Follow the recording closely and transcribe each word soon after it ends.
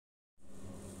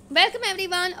Welcome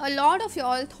everyone. A lot of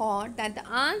y'all thought that the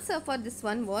answer for this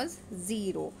one was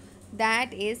 0.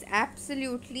 That is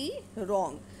absolutely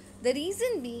wrong. The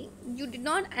reason being, you did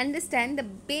not understand the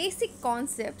basic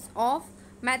concepts of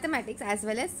mathematics as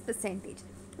well as percentage.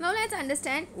 Now let's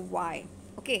understand why.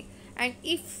 Okay, and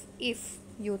if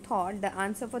you thought the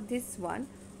answer for this one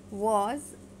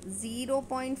was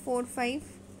 0.45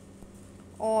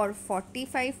 or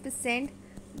 45%,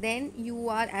 then you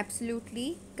are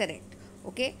absolutely correct.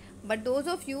 Okay, but those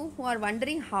of you who are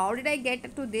wondering how did I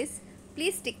get to this,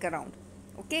 please stick around.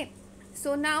 Okay,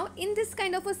 so now in this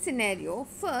kind of a scenario,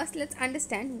 first let's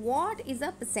understand what is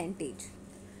a percentage.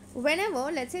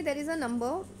 Whenever, let's say, there is a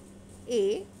number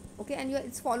a, okay, and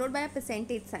it's followed by a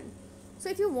percentage sign. So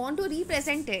if you want to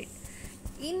represent it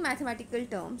in mathematical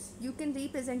terms, you can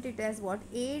represent it as what?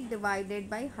 A divided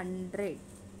by 100.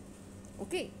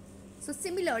 Okay, so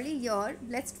similarly here,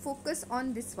 let's focus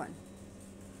on this one.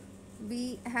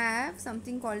 We have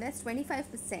something called as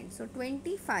 25%. So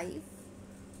 25%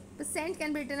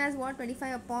 can be written as what?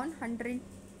 25 upon 100.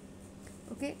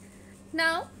 Okay,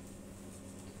 now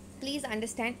please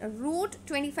understand root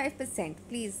 25%.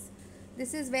 Please,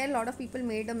 this is where a lot of people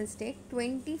made a mistake.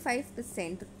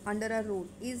 25% under a root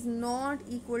is not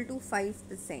equal to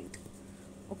 5%.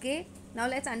 Okay, now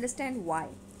let's understand why.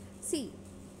 See,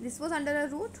 this was under a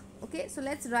root. Okay, so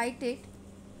let's write it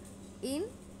in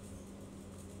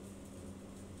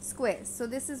squares. So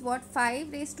this is what?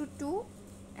 5 raised to 2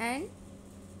 and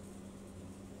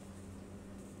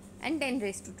 10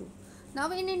 raised to 2. Now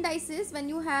in indices, when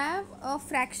you have a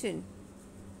fraction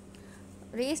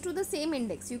raised to the same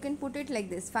index, you can put it like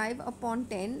this: 5 upon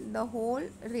 10 the whole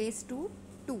raised to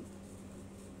 2,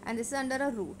 and this is under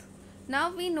a root.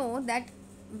 Now we know that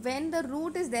when the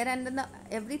root is there and then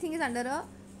everything is under a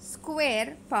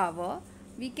square power,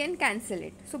 we can cancel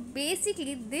it. So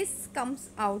basically this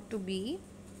comes out to be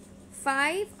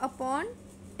 5 upon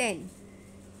 10,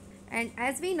 and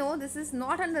as we know this is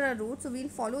not under a root, so we'll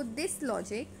follow this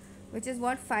logic, which is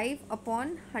what? 5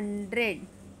 upon 100.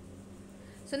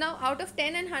 So now out of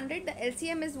 10 and 100, the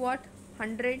LCM is what?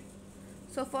 100.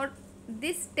 So for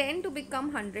this 10 to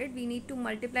become 100, we need to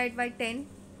multiply it by 10.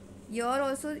 Here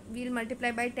also we'll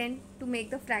multiply by 10 to make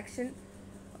the fraction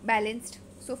balanced.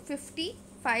 So 50,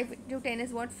 5 into 10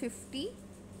 is what? 50.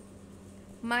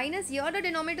 Minus, here the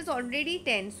denominator is already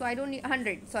 10, so I don't need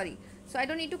 100, sorry, so I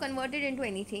don't need to convert it into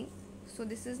anything. So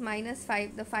this is minus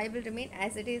 5, the 5 will remain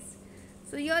as it is.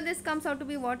 So here this comes out to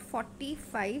be what?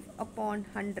 45 upon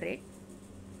 100,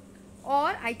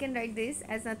 or I can write this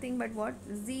as nothing but what?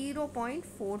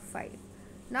 0.45.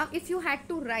 Now if you had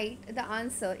to write the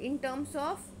answer in terms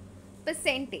of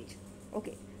percentage,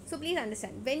 okay, so please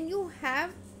understand, when you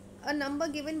have a number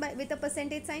given by with a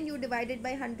percentage sign, you divide it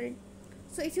by 100.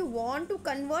 So if you want to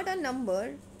convert a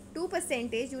number to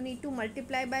percentage, you need to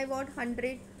multiply by what?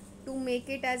 100 to make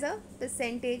it as a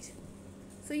percentage.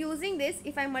 So using this,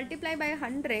 if I multiply by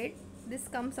 100, this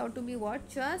comes out to be what?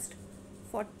 Just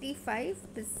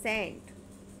 45%.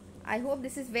 I hope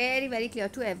this is very clear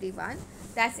to everyone.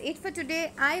 That's it for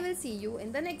today. I will see you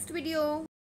in the next video.